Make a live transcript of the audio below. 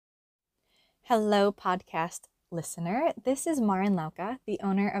Hello, podcast listener. This is Marin Lauka, the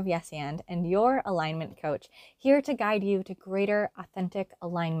owner of Yes and your alignment coach, here to guide you to greater authentic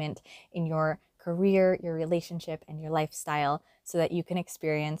alignment in your career, your relationship, and your lifestyle so that you can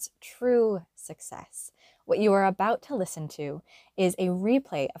experience true success. What you are about to listen to is a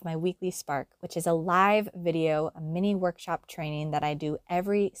replay of my weekly Spark, which is a live video, a mini workshop training that I do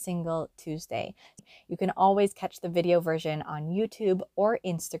every single Tuesday. You can always catch the video version on YouTube or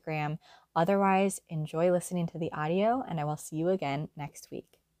Instagram. Otherwise, enjoy listening to the audio, and I will see you again next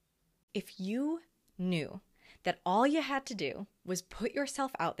week. If you knew that all you had to do was put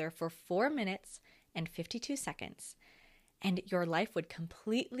yourself out there for 4 minutes and 52 seconds, and your life would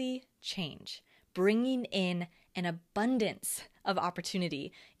completely change, bringing in an abundance of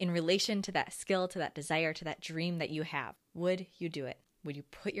opportunity in relation to that skill, to that desire, to that dream that you have, would you do it? Would you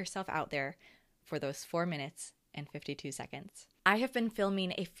put yourself out there for those 4 minutes and 52 seconds? I have been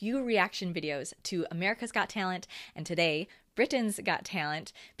filming a few reaction videos to America's Got Talent and today Britain's Got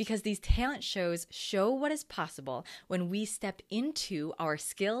Talent because these talent shows show what is possible when we step into our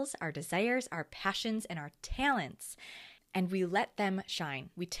skills, our desires, our passions, and our talents, and we let them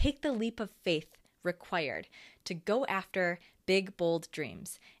shine. We take the leap of faith required to go after big, bold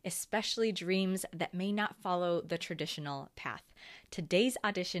dreams, especially dreams that may not follow the traditional path. Today's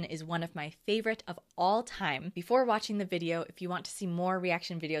audition is one of my favorite of all time. Before watching the video, if you want to see more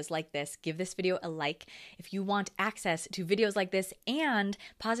reaction videos like this, give this video a like. If you want access to videos like this and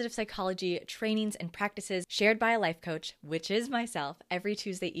positive psychology trainings and practices shared by a life coach, which is myself, every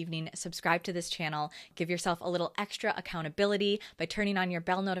Tuesday evening, subscribe to this channel. Give yourself a little extra accountability by turning on your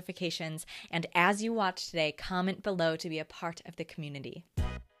bell notifications. And as you watch today, comment below to be a part of the community.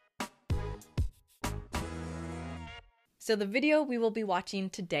 So the video we will be watching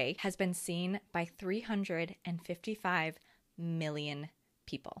today has been seen by 355 million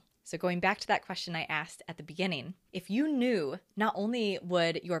people. So going back to that question I asked at the beginning, if you knew not only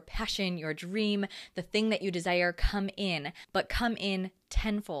would your passion, your dream, the thing that you desire come in, but come in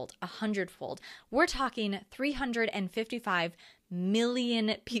tenfold, 100-fold, we're talking 355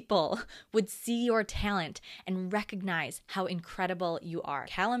 million people would see your talent and recognize how incredible you are.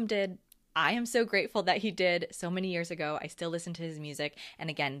 Callum did. I am so grateful that he did so many years ago. I still listen to his music. And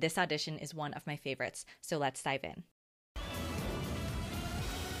again, this audition is one of my favorites. So let's dive in.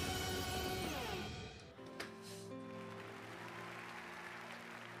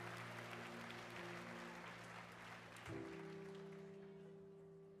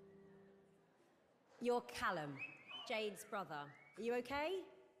 You're Callum, Jade's brother. Are you okay?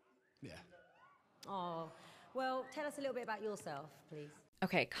 Yeah. Oh, well, tell us a little bit about yourself, please.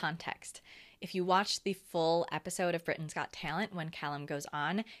 Okay, context. If you watch the full episode of Britain's Got Talent, when Callum goes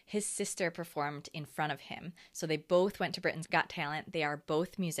on, his sister performed in front of him. So they both went to Britain's Got Talent. They are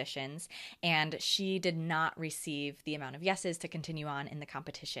both musicians, and she did not receive the amount of yeses to continue on in the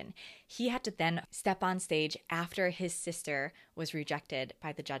competition. He had to then step on stage after his sister was rejected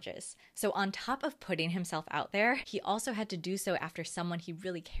by the judges. So on top of putting himself out there, he also had to do so after someone he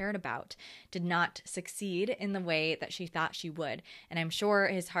really cared about did not succeed in the way that she thought she would. And I'm sure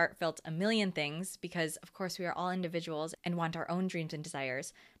his heart felt a million things because, of course, we are all individuals and want our own dreams and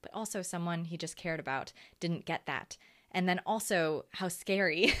desires, but also someone he just cared about didn't get that. And then also how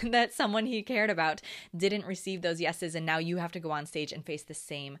scary that someone he cared about didn't receive those yeses, and now you have to go on stage and face the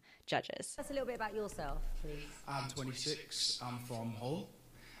same judges. Tell us a little bit about yourself, please. I'm 26, I'm from Hull.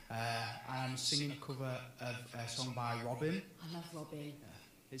 I'm singing a cover of a song by Robin. I love Robbie.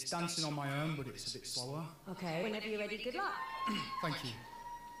 It's dancing on my own, but it's a bit slower. Okay, whenever you're ready, good luck. Thank you.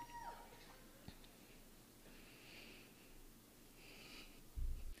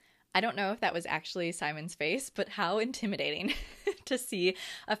 I don't know if that was actually Simon's face, but how intimidating to see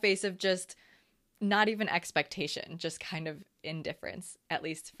a face of just not even expectation, just kind of indifference, at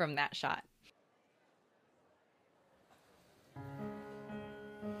least from that shot.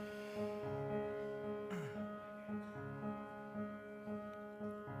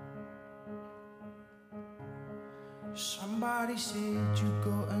 Somebody said you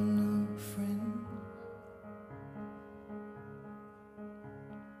got a new friend.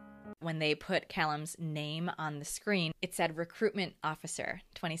 When they put Callum's name on the screen, it said recruitment officer,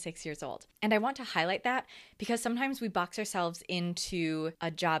 26 years old. And I want to highlight that because sometimes we box ourselves into a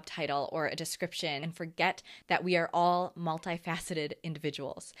job title or a description and forget that we are all multifaceted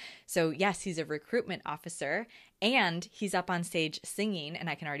individuals. So yes, he's a recruitment officer And he's up on stage singing, and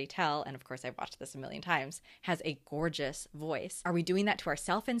I can already tell, and of course I've watched this a million times, has a gorgeous voice. Are we doing that to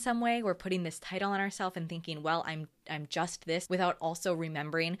ourselves in some way? We're putting this title on ourselves and thinking, well, I'm just this, without also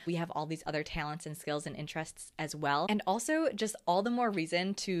remembering we have all these other talents and skills and interests as well. And also just all the more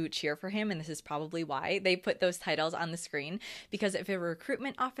reason to cheer for him, and this is probably why they put those titles on the screen, because if a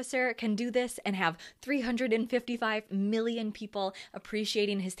recruitment officer can do this and have 355 million people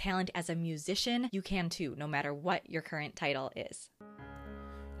appreciating his talent as a musician, you can too, no matter what your current title is.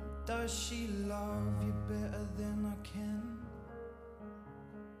 Does she love you better than I can?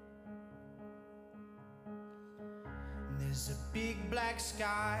 There's a big black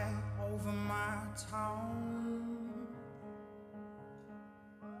sky over my town.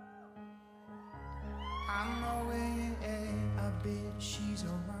 I know where you at, I bet she's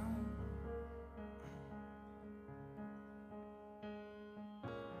around.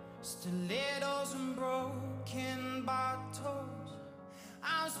 Stilettos and broken bottles,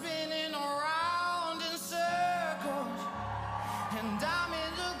 I'm spinning around in circles, and I'm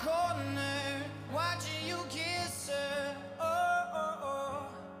in the corner watching you kiss her. Oh,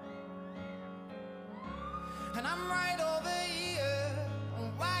 and I'm right over here.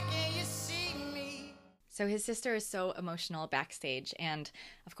 Why can't you see me? So his sister is so emotional backstage, and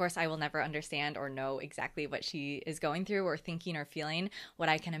of course I will never understand or know exactly what she is going through or thinking or feeling. What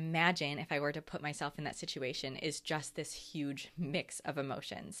I can imagine if I were to put myself in that situation is just this huge mix of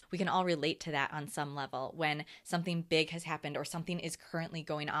emotions. We can all relate to that on some level when something big has happened or something is currently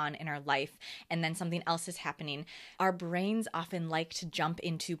going on in our life and then something else is happening. Our brains often like to jump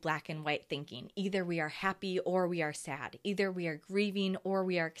into black and white thinking. Either we are happy or we are sad. Either we are grieving or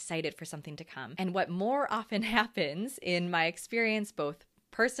we are excited for something to come. And what more often happens in my experience, both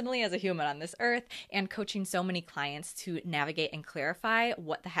personally as a human on this earth and coaching so many clients to navigate and clarify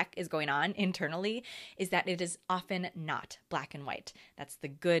what the heck is going on internally, is that it is often not black and white. That's the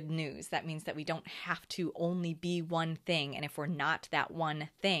good news. That means that we don't have to only be one thing. And if we're not that one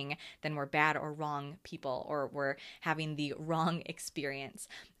thing, then we're bad or wrong people, or we're having the wrong experience.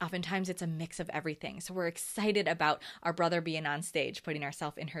 Oftentimes it's a mix of everything. So we're excited about our brother being on stage, putting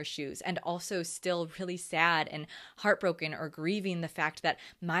ourselves in her shoes, and also still really sad and heartbroken or grieving the fact that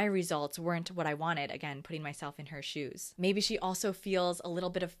my results weren't what I wanted. Again, putting myself in her shoes. Maybe she also feels a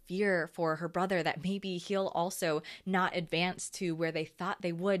little bit of fear for her brother that maybe he'll also not advance to where they thought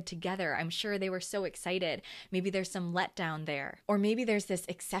they would together. I'm sure they were so excited. Maybe there's some letdown there. Or maybe there's this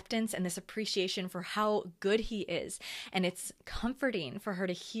acceptance and this appreciation for how good he is. And it's comforting for her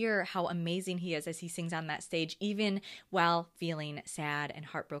to hear how amazing he is as he sings on that stage, even while feeling sad and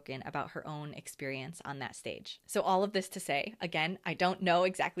heartbroken about her own experience on that stage. So all of this to say, again, I don't know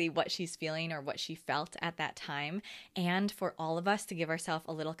exactly what she's feeling or what she felt at that time, and for all of us to give ourselves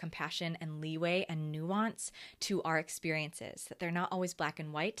a little compassion and leeway and nuance to our experiences, that they're not always black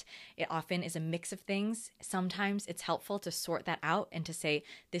and white. It often is a mix of things. Sometimes it's helpful to sort that out and to say,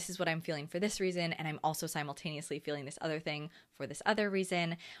 this is what I'm feeling for this reason, and I'm also simultaneously feeling this other thing for this other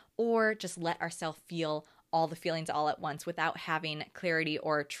reason, or just let ourselves feel all the feelings all at once without having clarity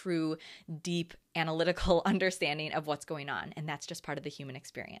or true, deep, analytical understanding of what's going on. And that's just part of the human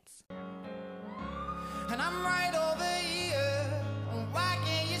experience. And I'm right over here. Why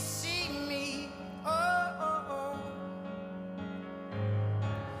can't you see me? Oh.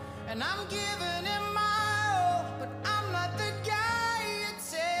 And I'm giving it my all, but I'm not the guy you're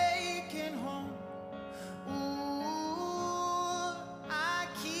taking home. Ooh, I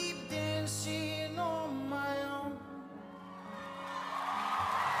keep dancing on my own.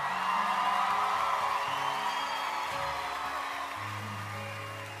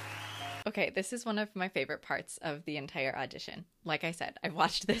 Okay, this is one of my favorite parts of the entire audition. Like I said, I've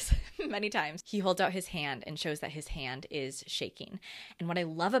watched this many times. He holds out his hand and shows that his hand is shaking. And what I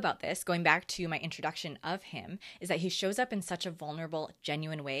love about this, going back to my introduction of him, is that he shows up in such a vulnerable,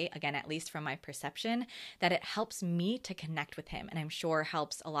 genuine way, again, at least from my perception, that it helps me to connect with him. And I'm sure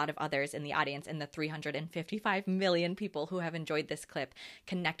helps a lot of others in the audience and the 355 million people who have enjoyed this clip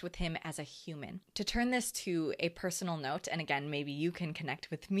connect with him as a human. To turn this to a personal note, and again, maybe you can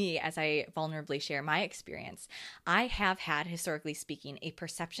connect with me as I vulnerably share my experience, I have had, historically speaking, a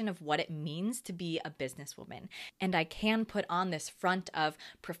perception of what it means to be a businesswoman. And I can put on this front of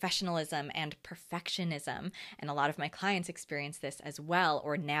professionalism and perfectionism, and a lot of my clients experience this as well,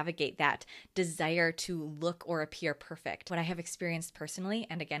 or navigate that desire to look or appear perfect. What I have experienced personally,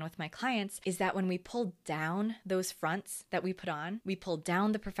 and again with my clients, is that when we pull down those fronts that we put on, we pull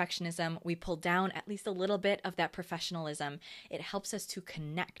down the perfectionism, we pull down at least a little bit of that professionalism, it helps us to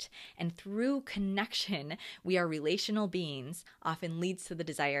connect. And through connection, we are relational beings performance often leads to the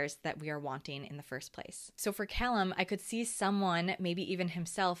desires that we are wanting in the first place. So for Callum, I could see someone, maybe even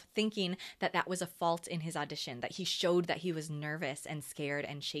himself, thinking that that was a fault in his audition, that he showed that he was nervous and scared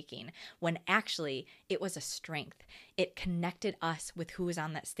and shaking, when actually it was a strength. It connected us with who was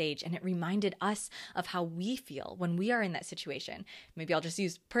on that stage, and it reminded us of how we feel when we are in that situation. Maybe I'll just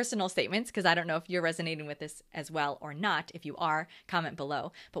use personal statements because I don't know if you're resonating with this as well or not. If you are, comment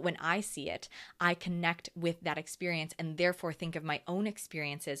below. But when I see it, I connect with that experience and therefore think of my own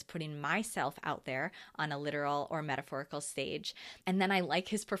experiences, putting myself out there on a literal or metaphorical stage. And then I like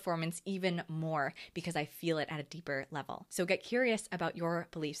his performance even more because I feel it at a deeper level. So get curious about your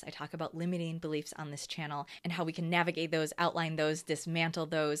beliefs. I talk about limiting beliefs on this channel and how we can navigate those, outline those, dismantle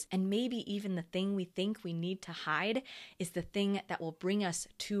those, and maybe even the thing we think we need to hide is the thing that will bring us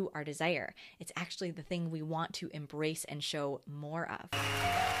to our desire. It's actually the thing we want to embrace and show more of.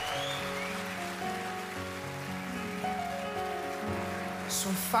 So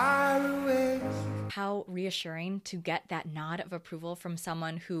far away. How reassuring to get that nod of approval from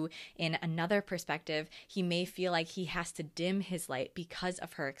someone who, in another perspective, he may feel like he has to dim his light because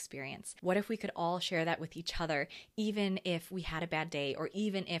of her experience. What if we could all share that with each other, even if we had a bad day, or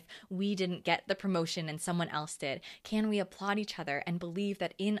even if we didn't get the promotion and someone else did? Can we applaud each other and believe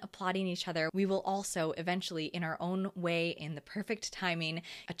that in applauding each other, we will also eventually, in our own way, in the perfect timing,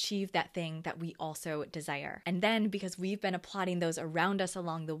 achieve that thing that we also desire? And then, because we've been applauding those around us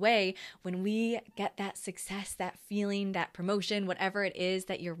along the way, when we get that success, that feeling, that promotion, whatever it is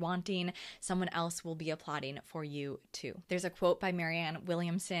that you're wanting, someone else will be applauding for you too. There's a quote by Marianne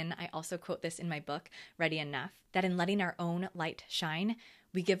Williamson, I also quote this in my book, Ready Enough, that in letting our own light shine,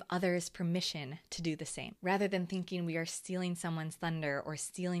 we give others permission to do the same. Rather than thinking we are stealing someone's thunder or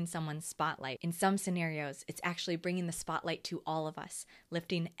stealing someone's spotlight, in some scenarios, it's actually bringing the spotlight to all of us,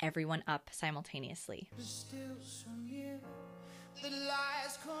 lifting everyone up simultaneously. But still so near. The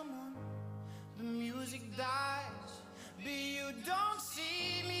lights come on, the music dies, but you don't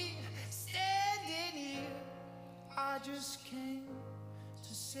see me standing here. I just came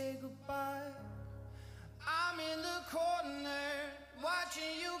to say goodbye. I'm in the corner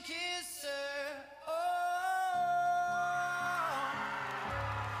watching you kiss her. Oh,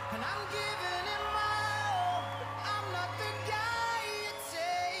 and I'm giving it my all, but I'm not the guy you're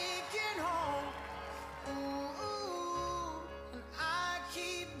taking home. Ooh, and I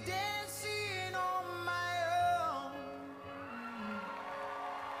keep dancing on my own.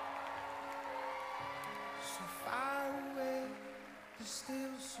 So far away, but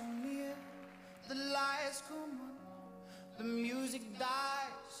still so near. The lights come on, the music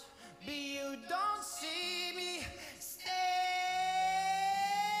dies, but you don't see me standing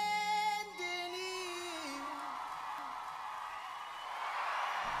here.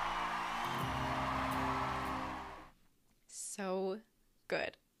 So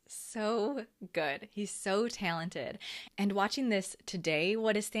good. So good. He's so talented. And watching this today,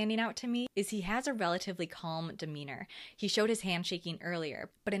 what is standing out to me is he has a relatively calm demeanor. He showed his hand shaking earlier,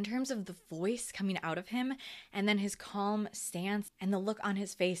 but in terms of the voice coming out of him and then his calm stance and the look on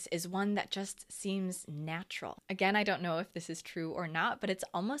his face is one that just seems natural. Again, I don't know if this is true or not, but it's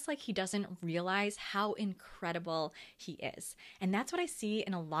almost like he doesn't realize how incredible he is. And that's what I see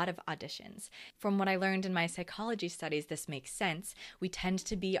in a lot of auditions. From what I learned in my psychology studies, this makes sense. We tend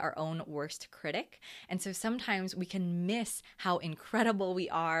to be our own worst critic. And so sometimes we can miss how incredible we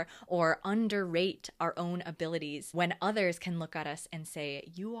are or underrate our own abilities when others can look at us and say,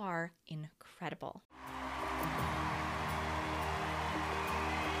 "You are incredible."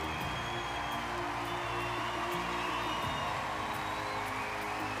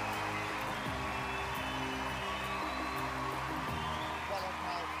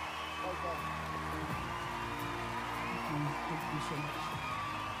 Thank you so much.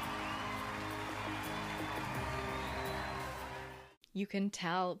 You can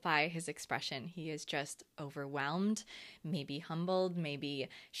tell by his expression, he is just overwhelmed, maybe humbled, maybe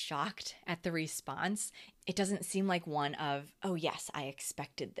shocked at the response. It doesn't seem like one of, oh yes, I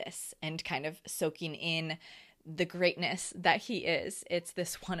expected this, and kind of soaking in the greatness that he is. It's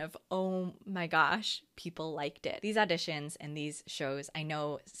this one of, oh my gosh, people liked it. These auditions and these shows, I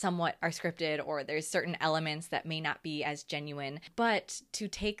know somewhat are scripted or there's certain elements that may not be as genuine, but to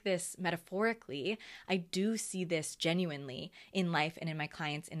take this metaphorically, I do see this genuinely in life and in my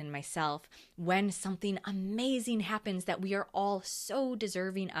clients and in myself when something amazing happens that we are all so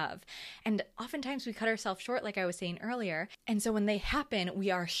deserving of. And oftentimes we cut ourselves short, like I was saying earlier. And so when they happen, we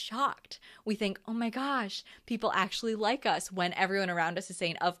are shocked. We think, oh my gosh, people actually like us, when everyone around us is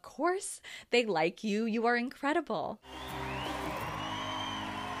saying, of course they like you. You are incredible.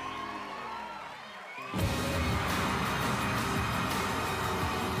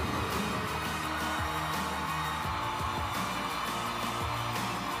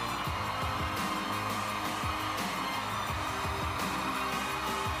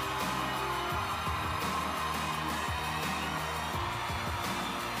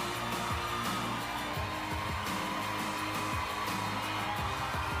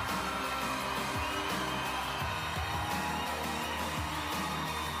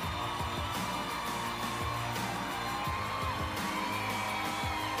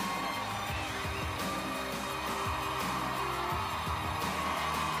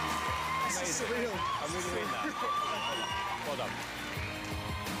 Amazing. surreal. I really mean that. Well done.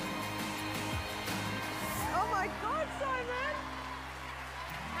 Oh my God, Simon!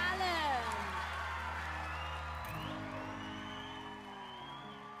 Callum.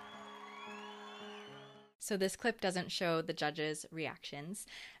 So this clip doesn't show the judges' reactions,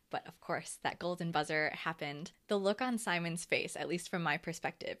 but of course that golden buzzer happened. The look on Simon's face, at least from my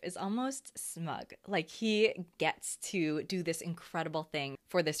perspective, is almost smug. Like he gets to do this incredible thing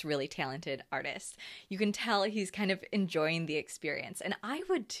for this really talented artist. You can tell he's kind of enjoying the experience. And I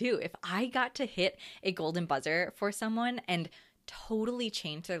would too, if I got to hit a golden buzzer for someone and totally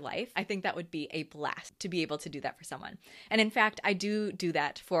change their life. I think that would be a blast to be able to do that for someone. And in fact, I do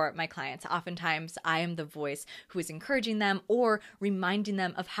that for my clients. Oftentimes, I am the voice who is encouraging them or reminding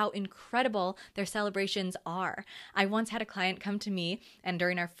them of how incredible their celebrations are. I once had a client come to me and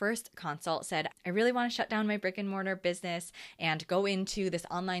during our first consult said, I really want to shut down my brick and mortar business and go into this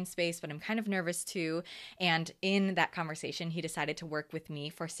online space, but I'm kind of nervous too. And in that conversation, he decided to work with me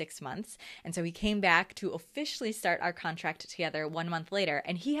for 6 months. And so he came back to officially start our contract together 1 month later,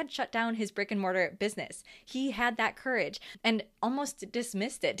 and he had shut down his brick and mortar business. He had that courage and almost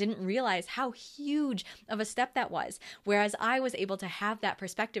dismissed it, didn't realize how huge of a step that was. Whereas I was able to have that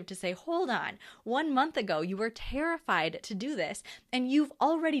perspective to say, hold on, 1 month ago, you were terrified to do this, and you've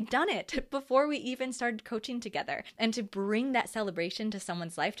already done it before we even started coaching together. And to bring that celebration to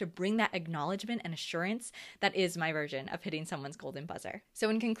someone's life, to bring that acknowledgement and assurance, that is my version of hitting someone's golden buzzer.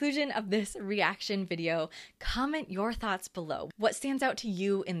 So in conclusion of this reaction video, comment your thoughts below. What stands out to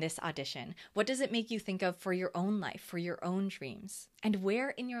you in this audition? What does it make you think of for your own life, for your own dreams? And where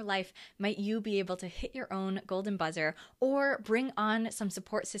in your life might you be able to hit your own golden buzzer or bring on some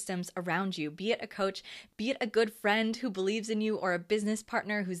support systems around you, be it a coach, be it a good friend who believes in you, or a business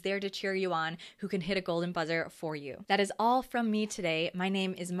partner who's there to cheer you on, who can hit a golden buzzer for you. That is all from me today. My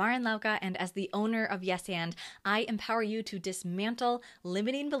name is Maren Lauka, and as the owner of Yes And, I empower you to dismantle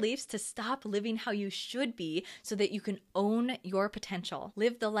limiting beliefs, to stop living how you should be so that you can own your potential,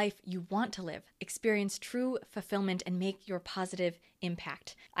 live the life you want to live, experience true fulfillment, and make your positive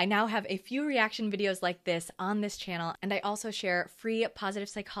impact. I now have a few reaction videos like this on this channel, and I also share free positive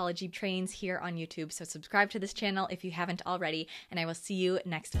psychology trainings here on YouTube. So subscribe to this channel if you haven't already, and I will see you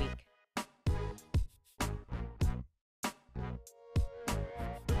next week.